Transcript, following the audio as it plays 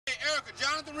America,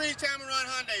 Jonathan Reed, Tameron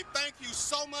Hyundai. Thank you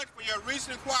so much for your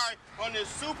recent inquiry on this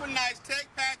super nice tech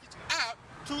package out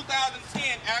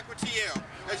 2010 Acura TL.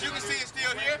 As you can see, it's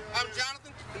still here. I'm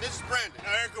Jonathan, and this is Brandon.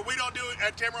 Now, Erica, we don't do it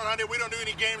at Tameron Hyundai. We don't do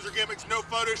any games or gimmicks, no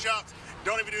photoshops.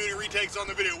 Don't even do any retakes on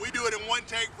the video. We do it in one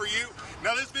take for you.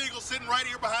 Now, this vehicle's sitting right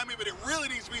here behind me, but it really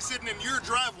needs to be sitting in your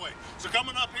driveway. So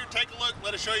coming up here, take a look.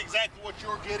 Let us show you exactly what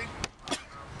you're getting.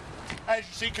 As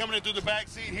you see, coming in through the back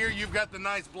seat here, you've got the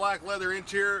nice black leather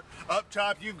interior. Up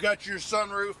top, you've got your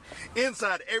sunroof.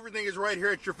 Inside, everything is right here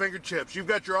at your fingertips. You've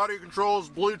got your audio controls,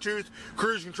 Bluetooth,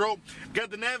 cruise control. Got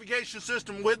the navigation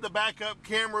system with the backup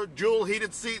camera, dual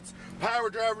heated seats, power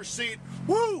driver's seat.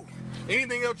 Woo!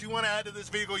 Anything else you want to add to this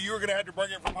vehicle, you're going to have to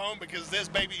bring it from home because this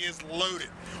baby is loaded.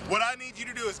 What I need you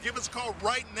to do is give us a call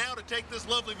right now to take this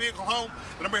lovely vehicle home.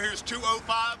 The number here is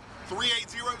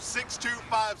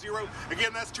 205-380-6250.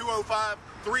 Again, that's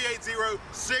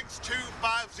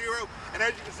 205-380-6250. And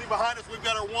as you can see behind us, we've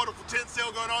got our wonderful tent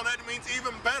sale going on. That means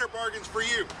even better bargains for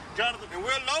you. Jonathan. And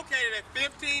we're located at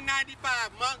 1595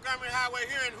 Montgomery Highway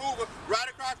here in Hoover, right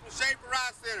across from Schaefer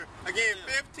Ride Center. Again,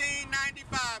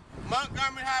 1595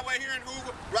 Montgomery Highway here in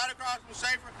Hoover, right across from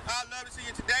Schaefer. I'd love to see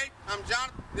you today. I'm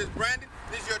Jonathan. This is Brandon.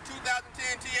 This is your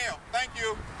 2010 TL. Thank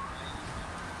you.